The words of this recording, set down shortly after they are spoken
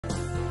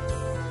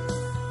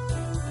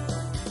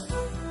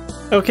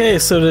Okay,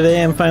 so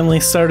today I'm finally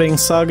starting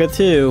Saga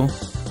 2.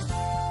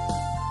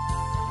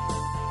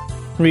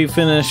 We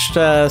finished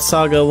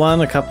Saga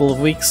 1 a couple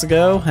of weeks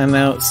ago, and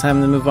now it's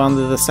time to move on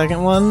to the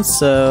second one,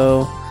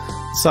 so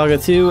Saga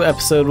 2,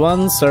 Episode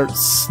 1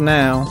 starts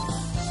now.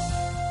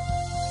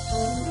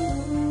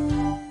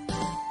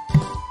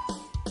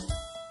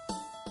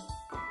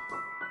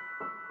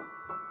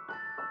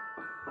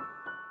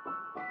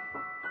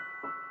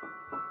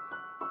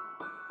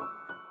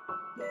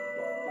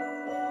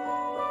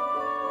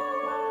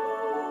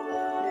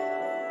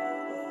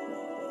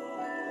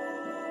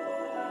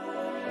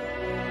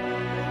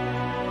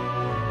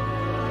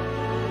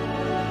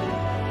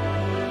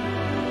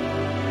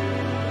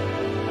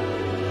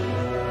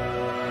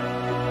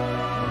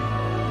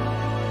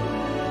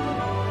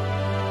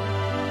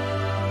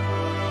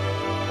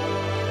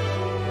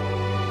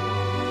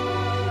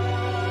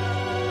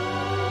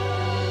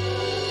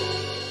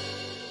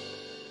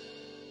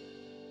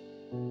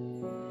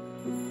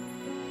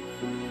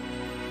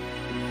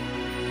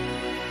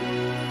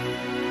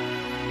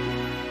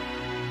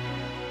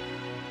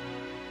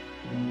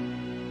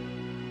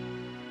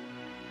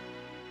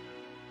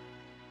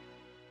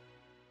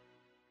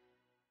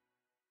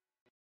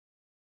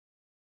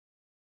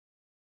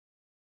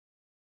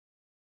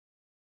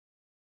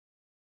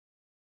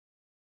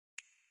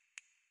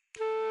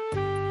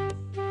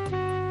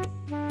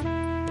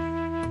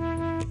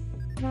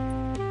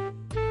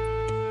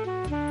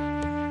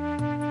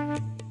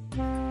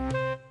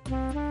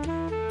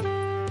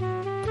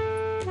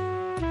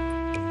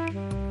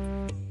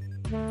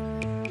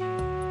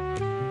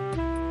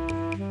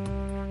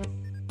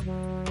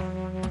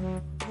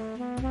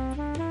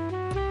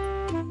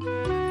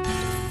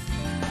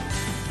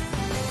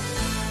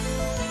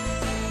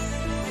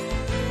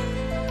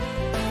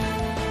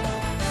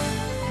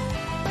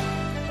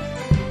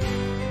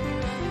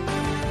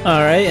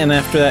 Alright, and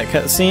after that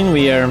cutscene,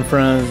 we are in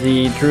front of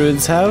the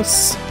druid's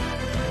house.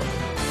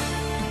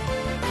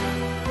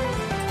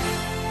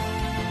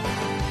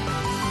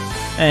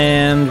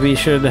 And we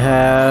should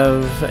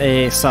have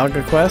a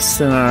Saga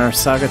quest in our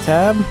Saga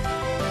tab.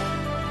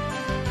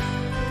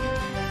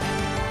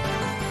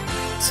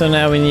 So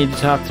now we need to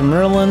talk to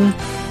Merlin.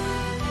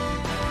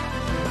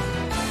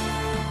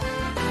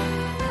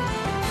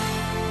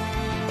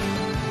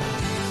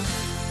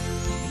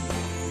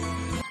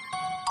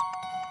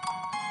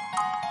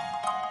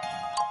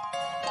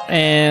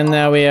 And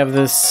now we have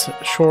this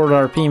short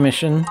RP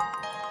mission.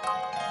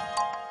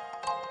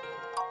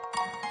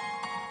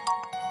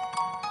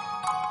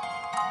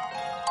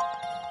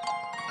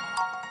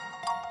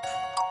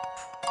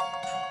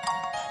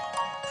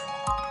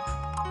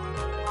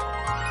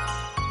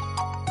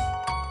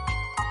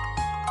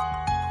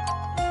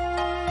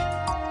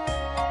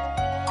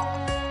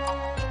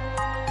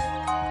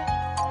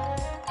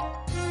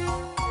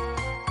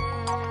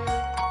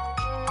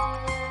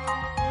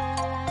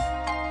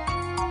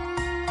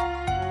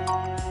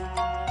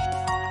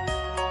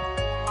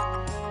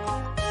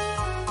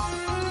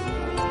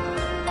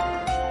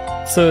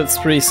 So it's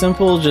pretty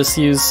simple, just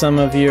use some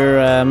of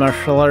your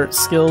martial arts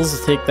skills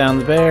to take down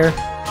the bear.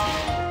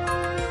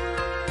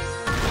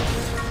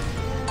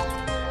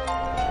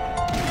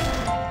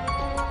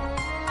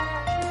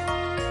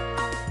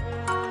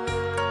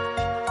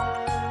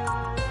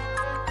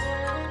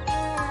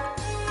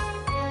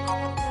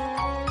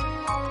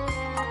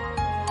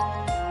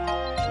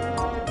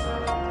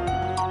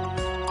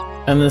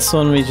 And this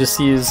one we just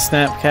use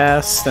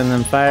Snapcast and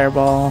then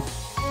Fireball.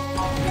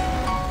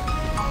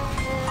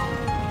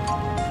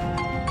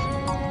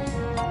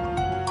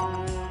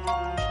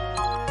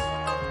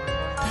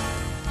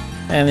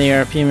 And the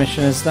RP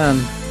mission is done.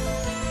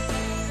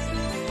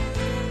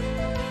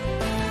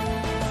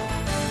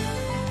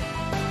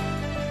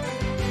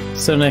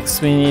 So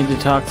next we need to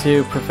talk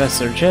to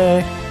Professor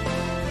J.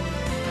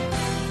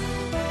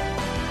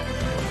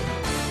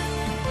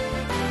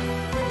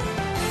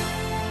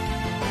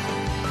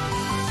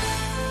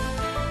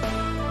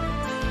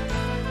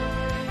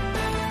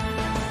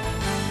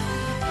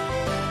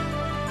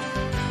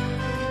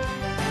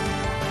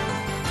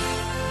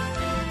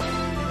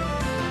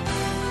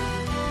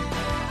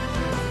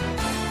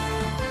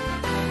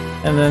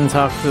 And then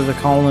talk to the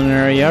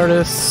culinary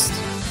artist.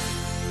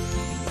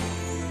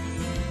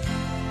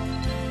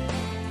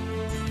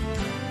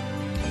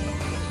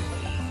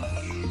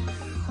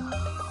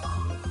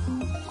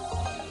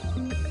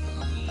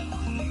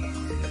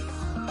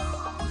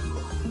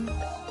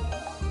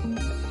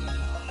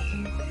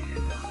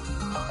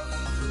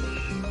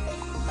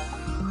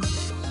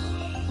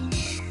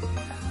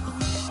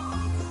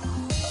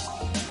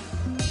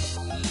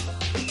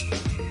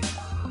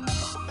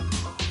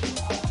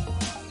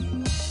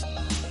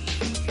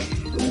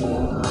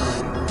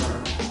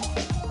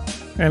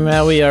 And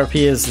now we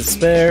RP as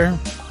Despair.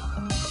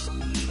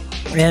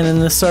 And in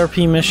this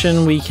RP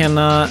mission we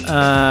cannot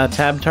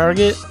tab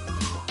target,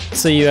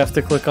 so you have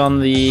to click on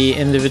the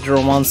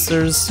individual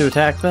monsters to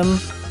attack them.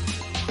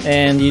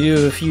 And you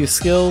do have a few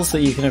skills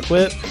that you can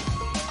equip,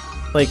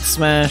 like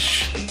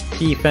Smash,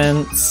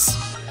 Defense,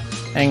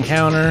 and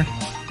Counter.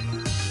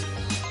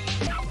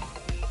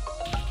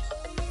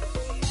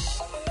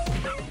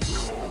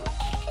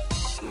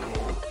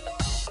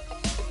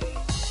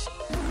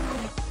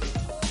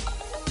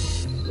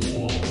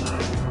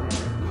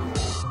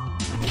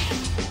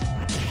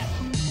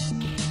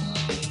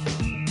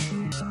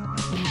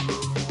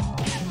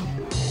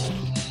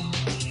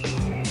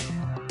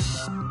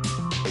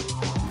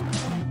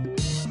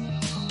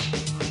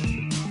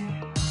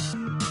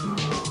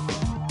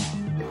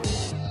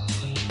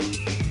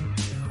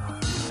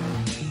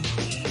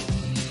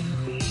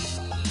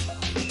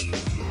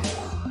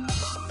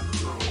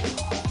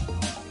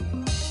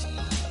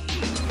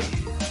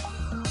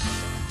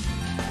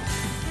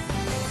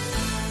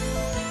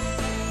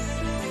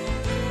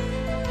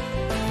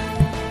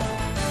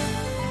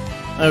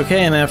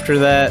 Okay, and after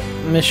that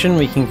mission,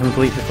 we can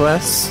complete the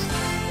quest.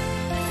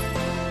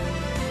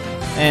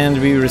 And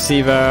we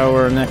receive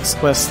our next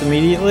quest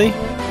immediately.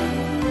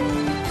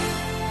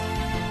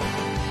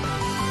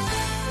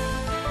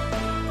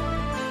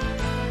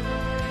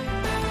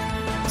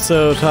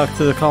 So, talk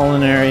to the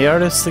culinary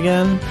artist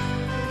again.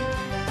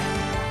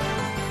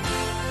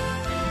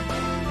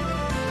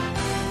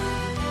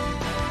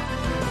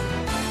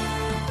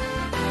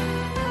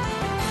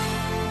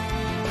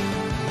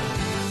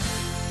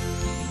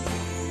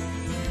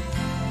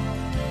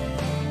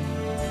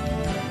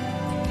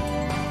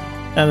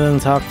 And then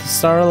talk to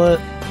Starlet.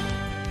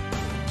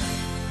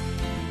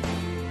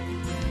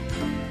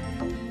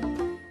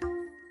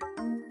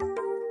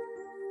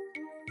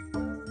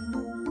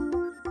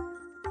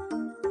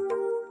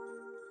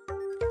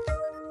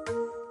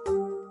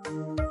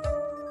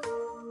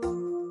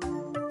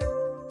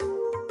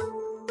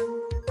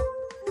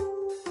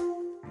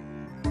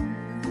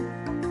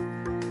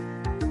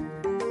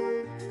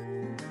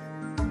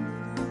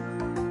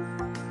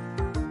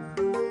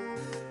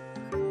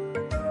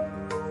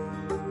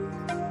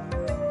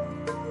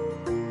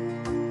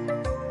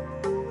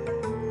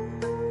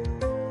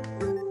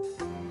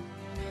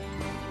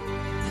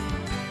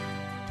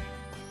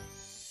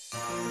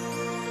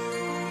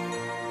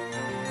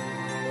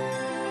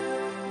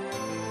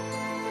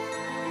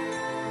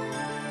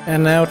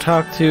 And now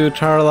talk to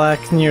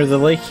Tarlac near the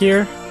lake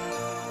here.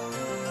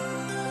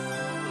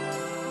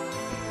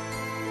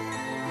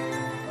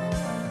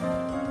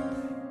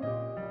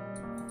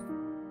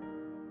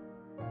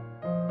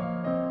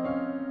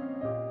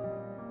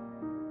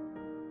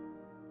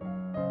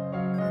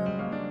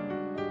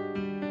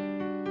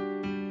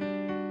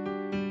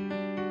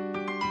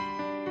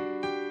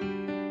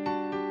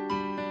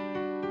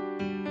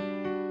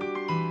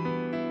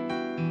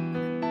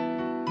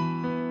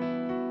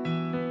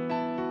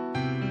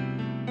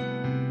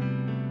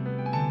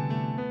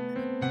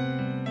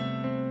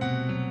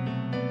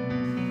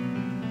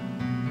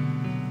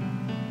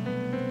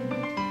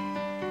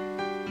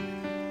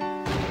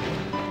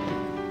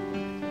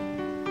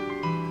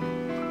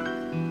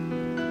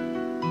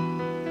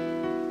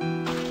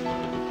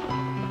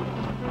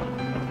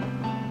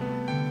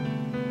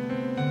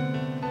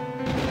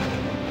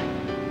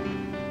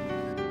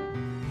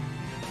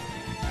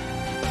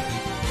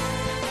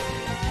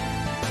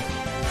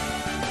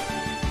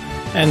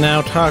 And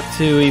now talk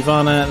to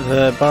Ivana at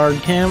the Bard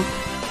camp.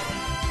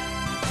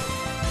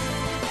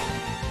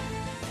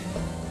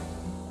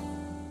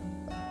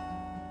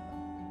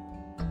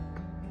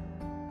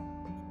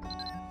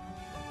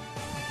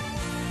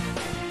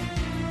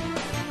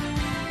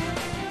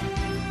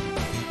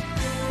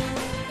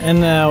 And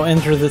now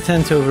enter the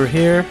tent over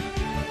here.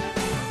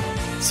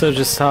 So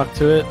just talk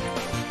to it.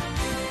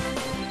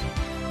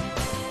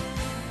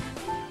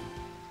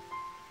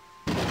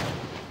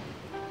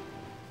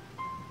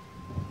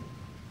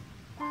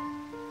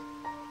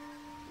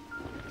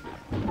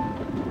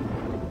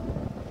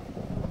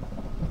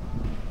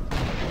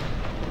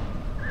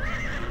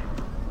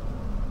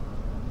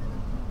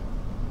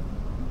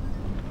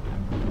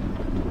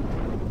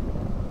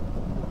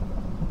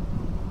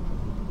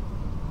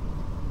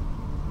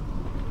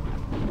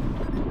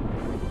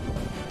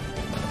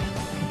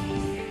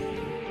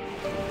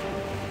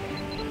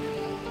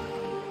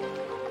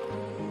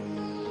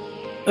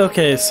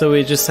 Okay, so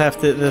we just have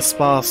to hit this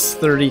boss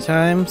 30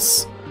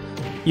 times.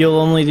 You'll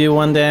only do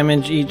 1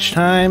 damage each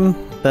time,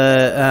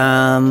 but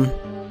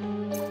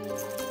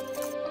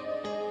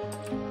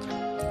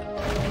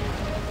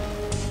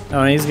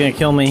oh, he's gonna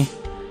kill me.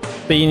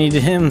 But you need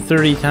to hit him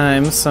 30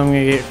 times, so I'm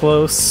gonna get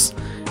close.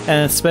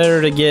 And it's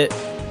better to get,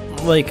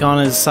 like,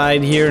 on his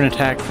side here and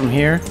attack from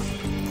here.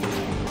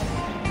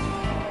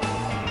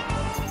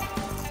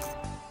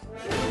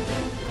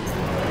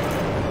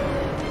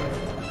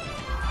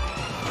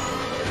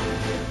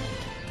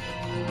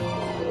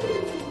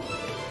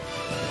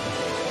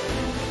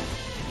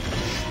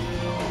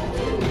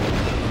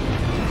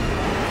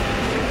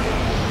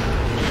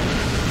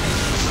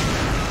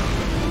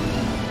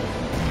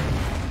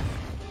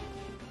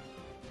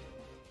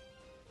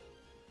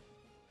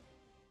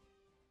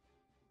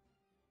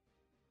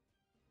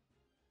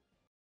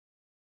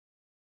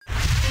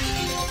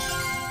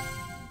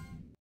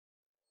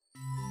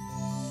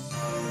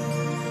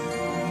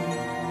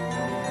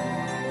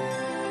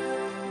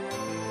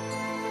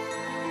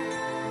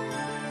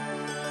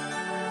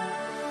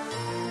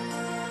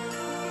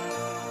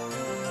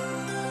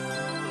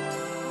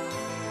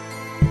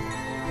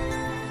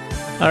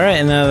 Alright,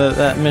 and now that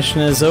that mission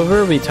is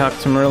over, we talk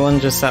to Merlin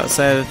just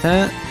outside the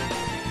tent.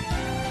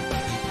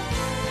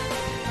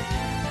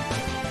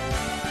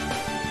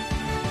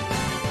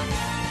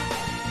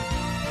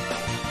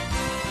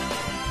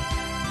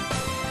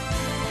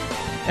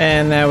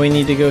 And now we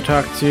need to go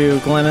talk to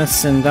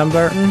Glennis and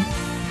Dumbarton.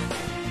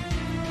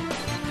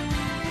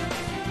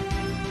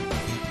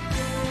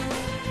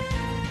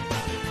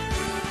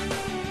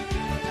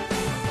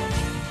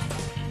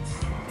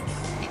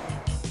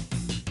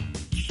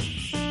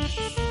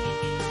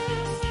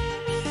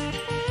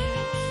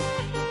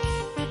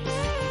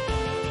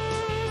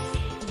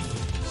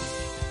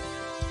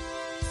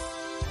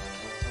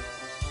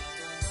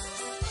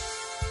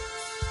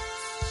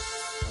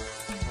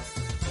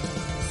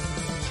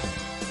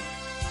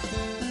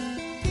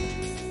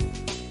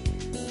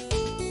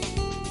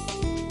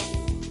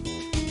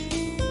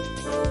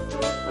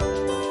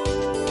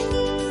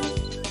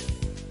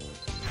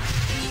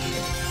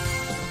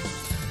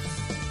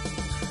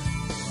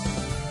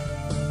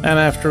 And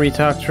after we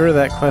talk to her,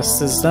 that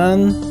quest is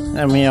done,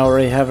 and we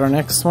already have our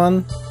next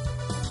one.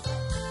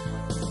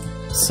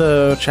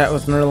 So, chat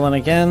with Merlin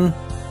again.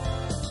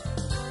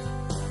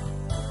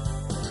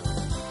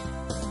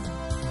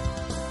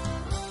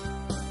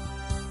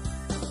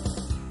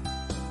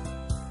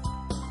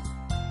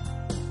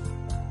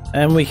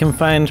 And we can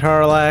find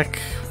Tarlac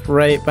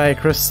right by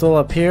Crystal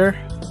up here.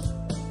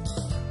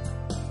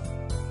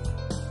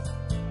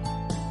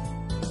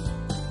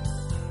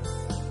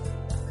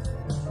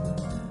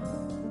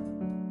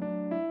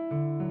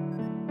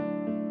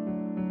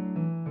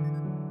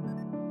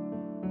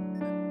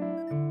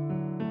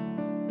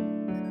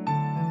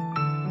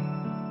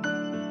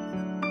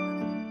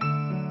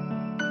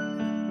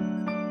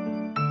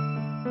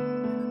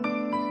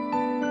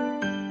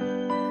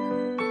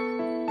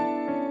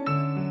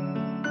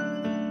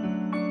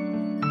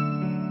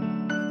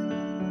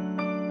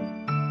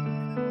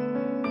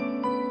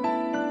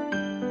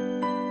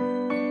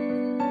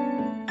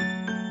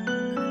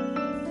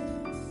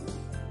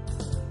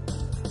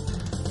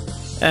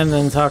 And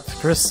then talk to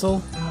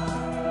Crystal.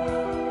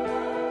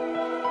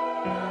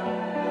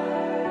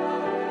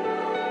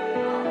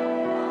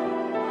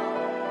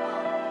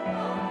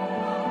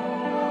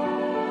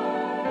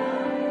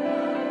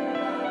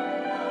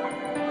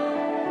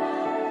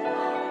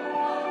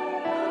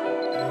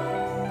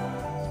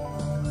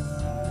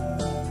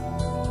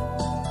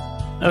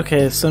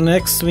 Okay, so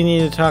next we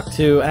need to talk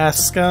to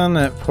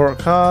Ascon at Port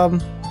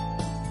Cobb.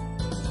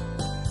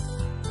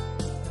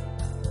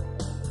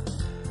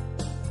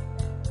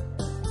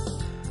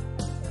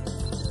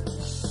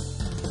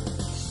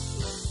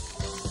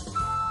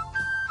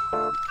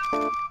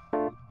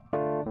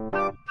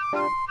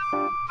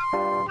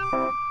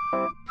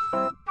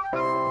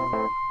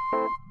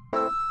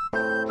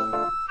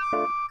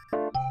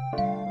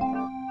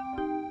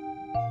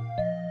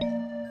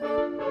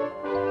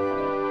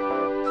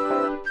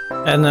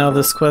 And now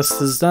this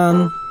quest is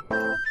done.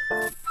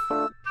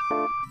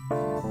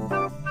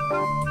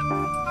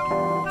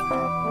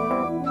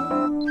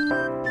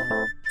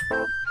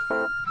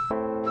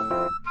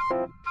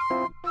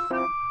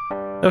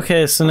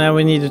 Okay, so now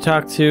we need to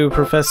talk to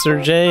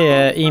Professor J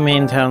at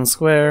E-Main Town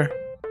Square.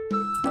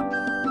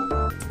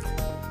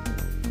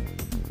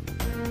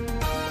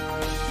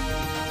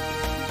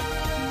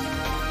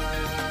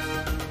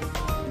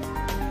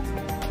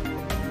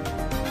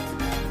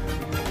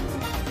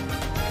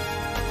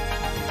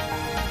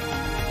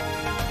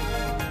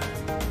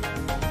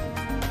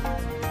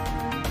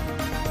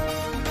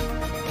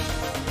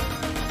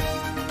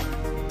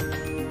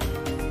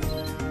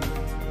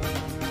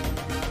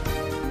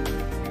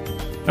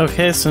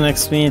 Okay, so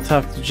next we need to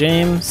talk to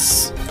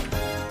James.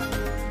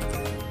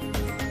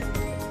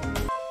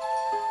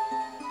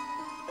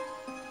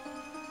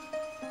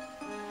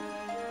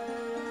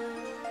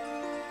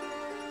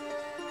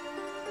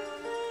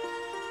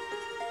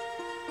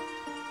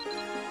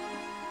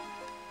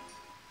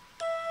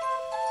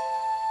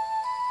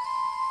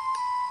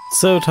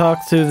 So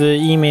talk to the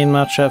E-Main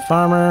Matcha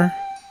farmer.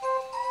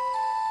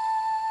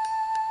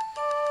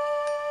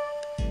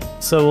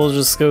 So we'll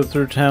just go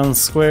through town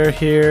square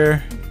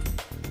here.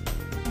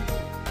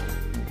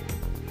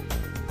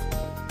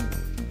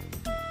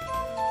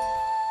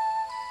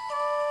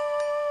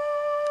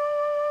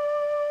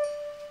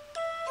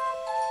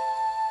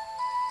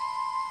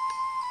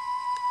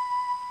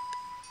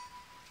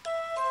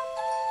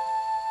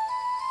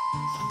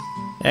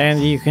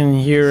 And you can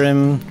hear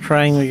him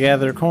trying to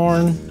gather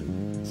corn.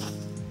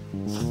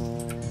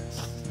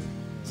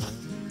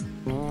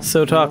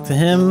 So talk to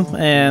him,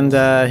 and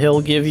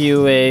he'll give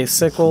you a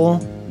sickle.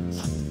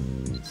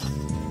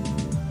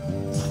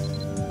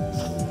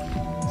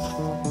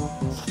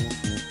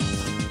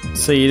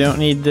 So you don't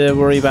need to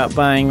worry about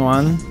buying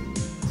one.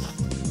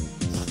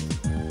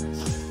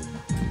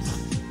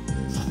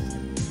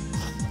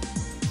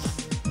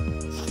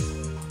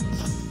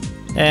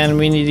 And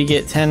we need to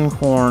get 10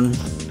 corn.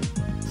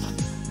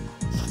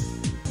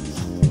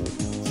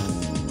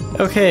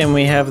 Okay, and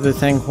we have the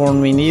 10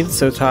 corn we need,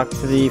 so talk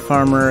to the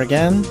farmer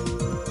again.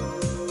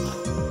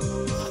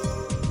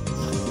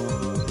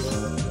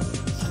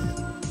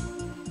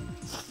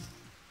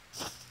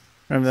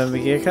 And then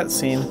we get a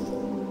cutscene.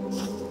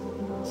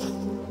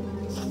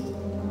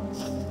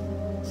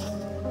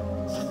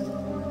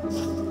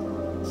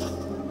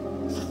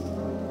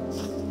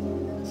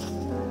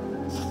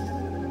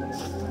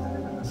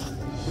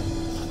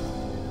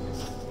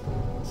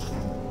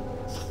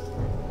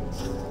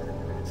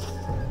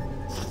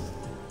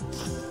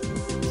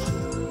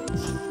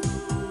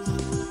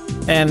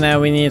 And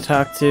now we need to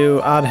talk to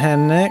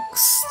Oddhen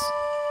next.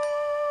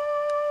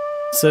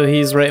 So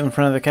he's right in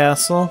front of the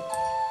castle.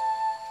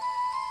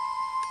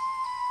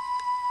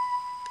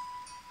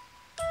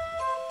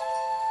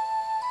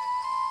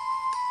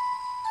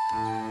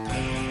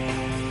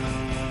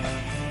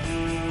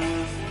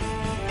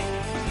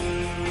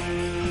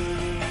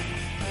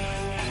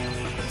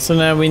 So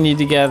now we need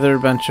to gather a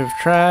bunch of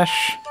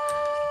trash.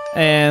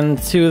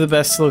 And two of the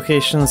best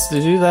locations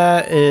to do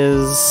that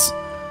is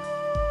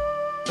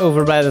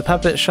over by the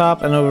puppet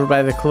shop and over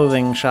by the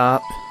clothing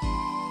shop.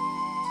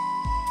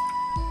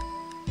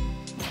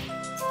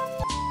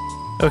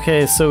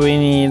 Okay, so we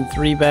need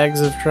 3 bags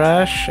of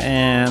trash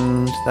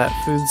and that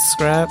food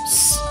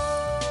scraps.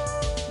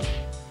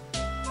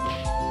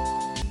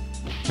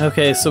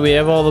 Okay, so we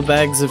have all the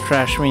bags of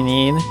trash we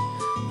need,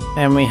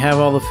 and we have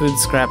all the food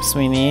scraps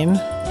we need.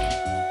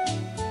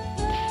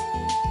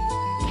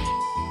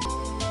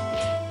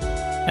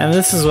 And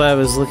this is what I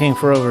was looking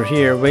for over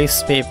here,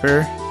 waste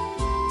paper.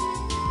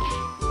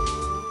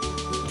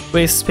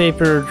 Waste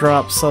paper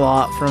drops a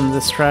lot from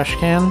this trash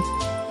can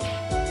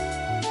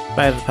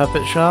by the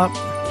puppet shop.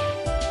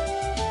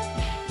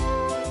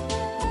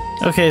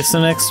 Okay,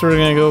 so next we're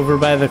gonna go over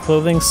by the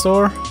clothing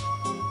store,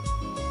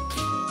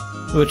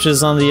 which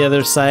is on the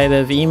other side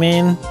of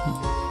E-Main.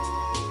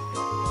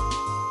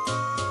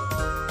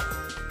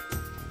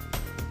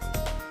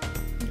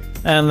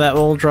 And that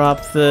will drop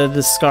the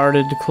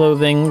discarded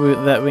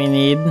clothing that we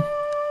need.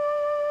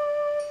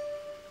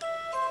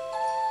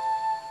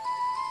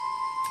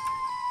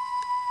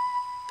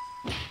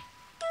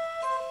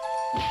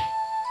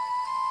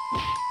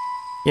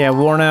 Yeah,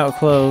 worn out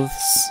clothes.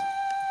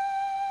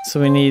 So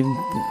we need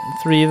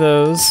 3 of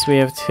those. We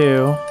have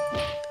 2.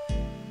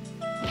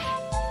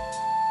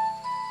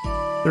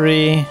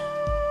 3.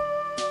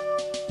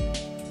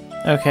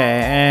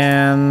 Okay,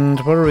 and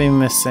what are we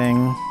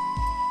missing?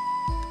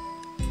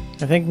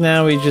 I think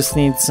now we just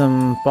need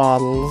some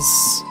bottles.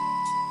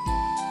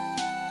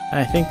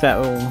 I think that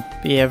will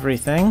be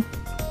everything.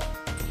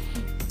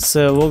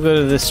 So we'll go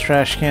to this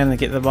trash can to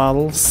get the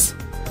bottles.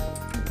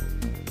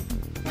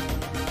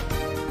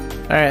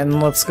 Alright,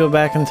 and let's go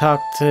back and talk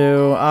to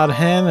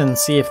Oddhan and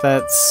see if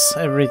that's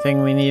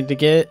everything we need to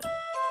get.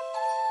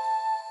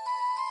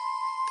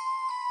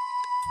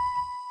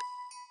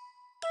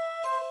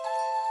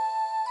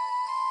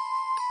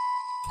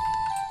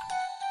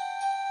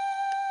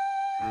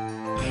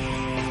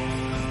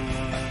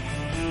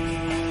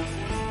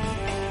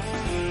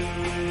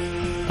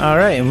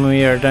 Alright, and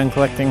we are done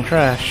collecting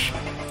trash.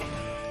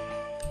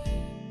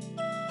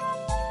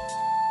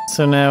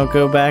 So now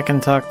go back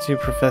and talk to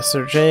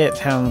Professor J at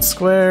Town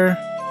Square.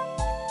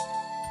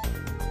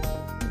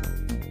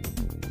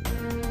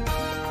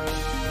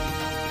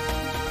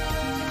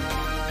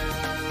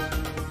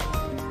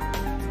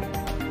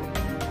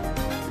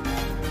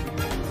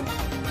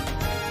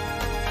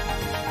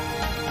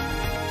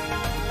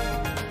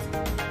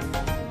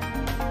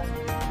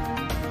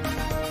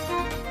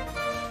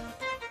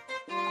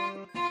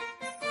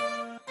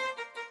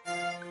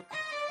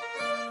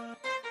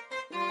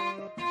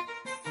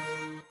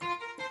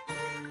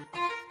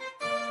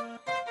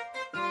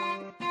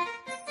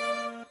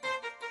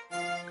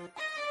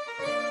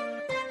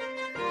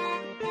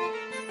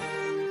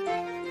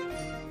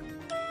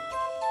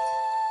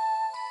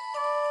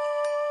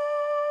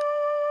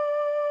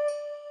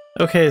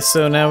 Okay,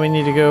 so now we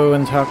need to go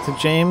and talk to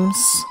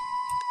James.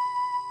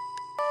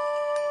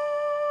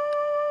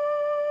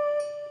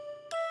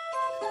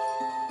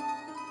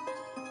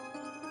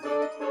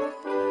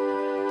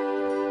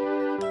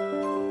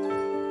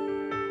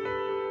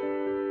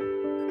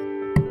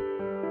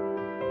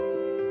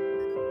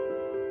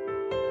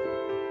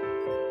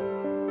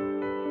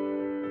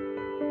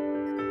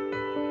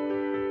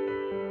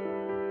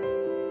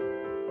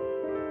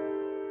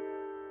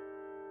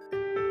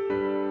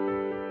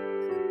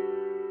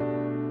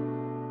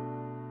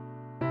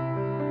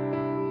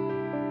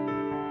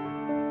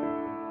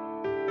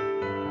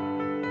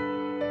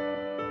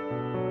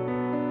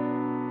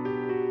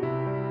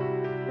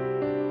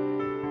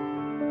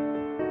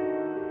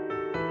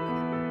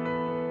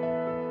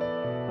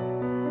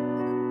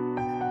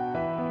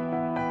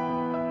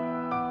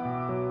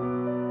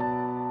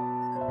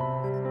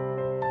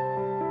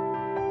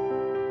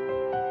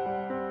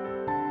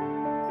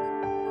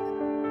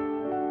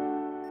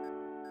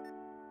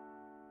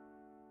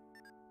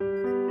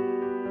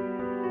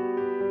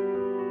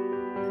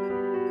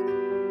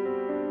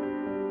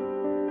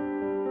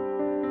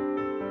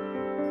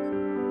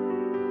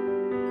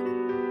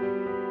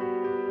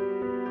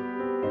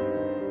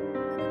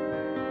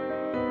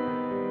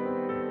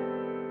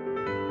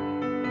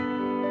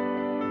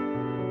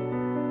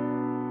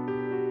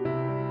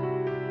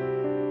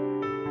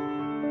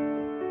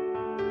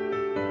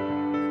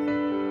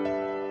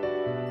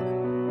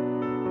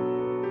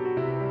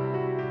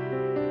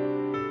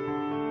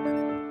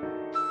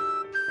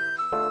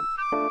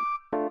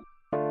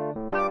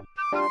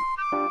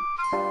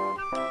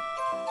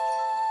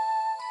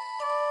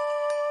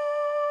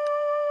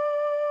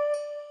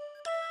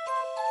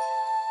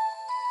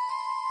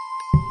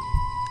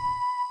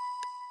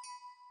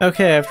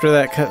 Okay, after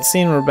that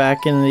cutscene, we're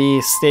back in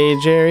the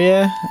stage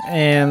area,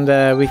 and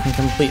we can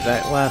complete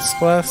that last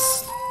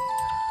quest.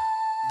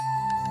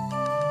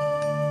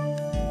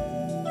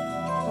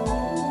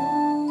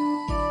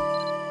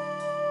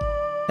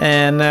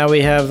 And now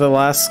we have the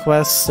last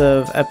quest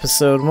of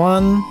episode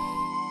 1.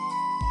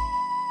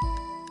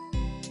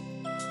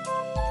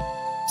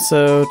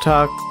 So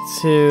talk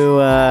to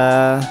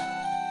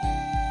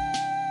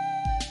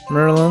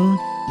Merlin.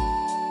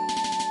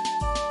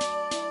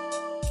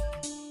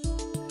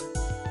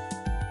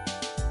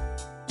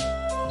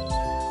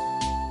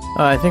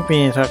 Oh, I think we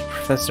need to talk to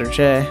Professor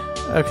J.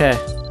 Okay.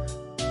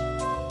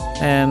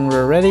 And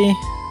we're ready.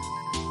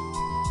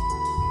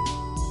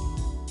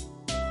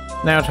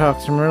 Now talk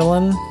to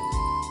Merlin.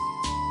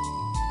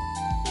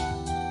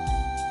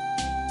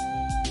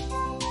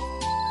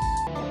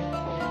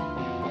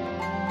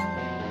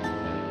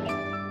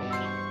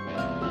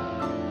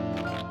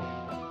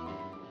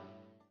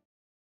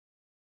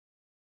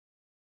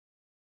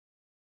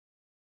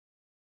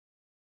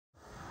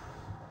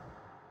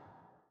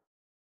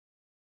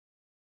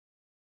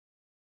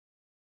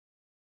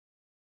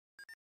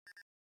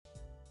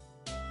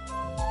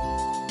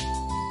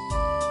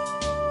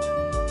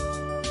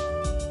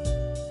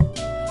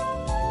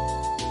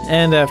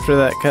 And after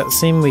that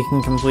cutscene, we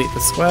can complete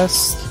this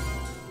quest.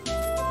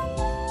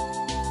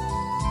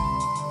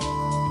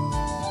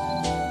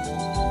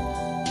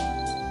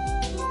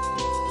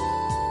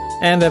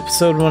 And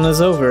episode 1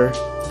 is over.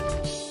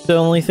 The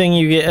only thing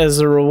you get as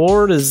a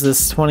reward is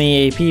this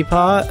 20 AP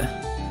pot.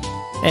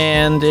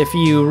 And if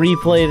you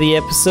replay the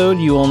episode,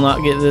 you will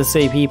not get this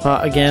AP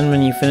pot again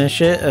when you finish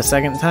it a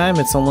second time.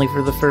 It's only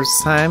for the first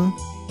time.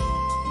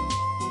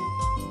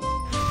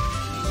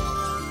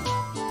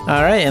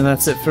 Alright, and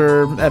that's it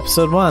for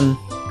episode 1.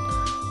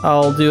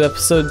 I'll do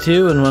episode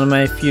 2 in one of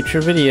my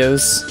future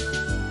videos.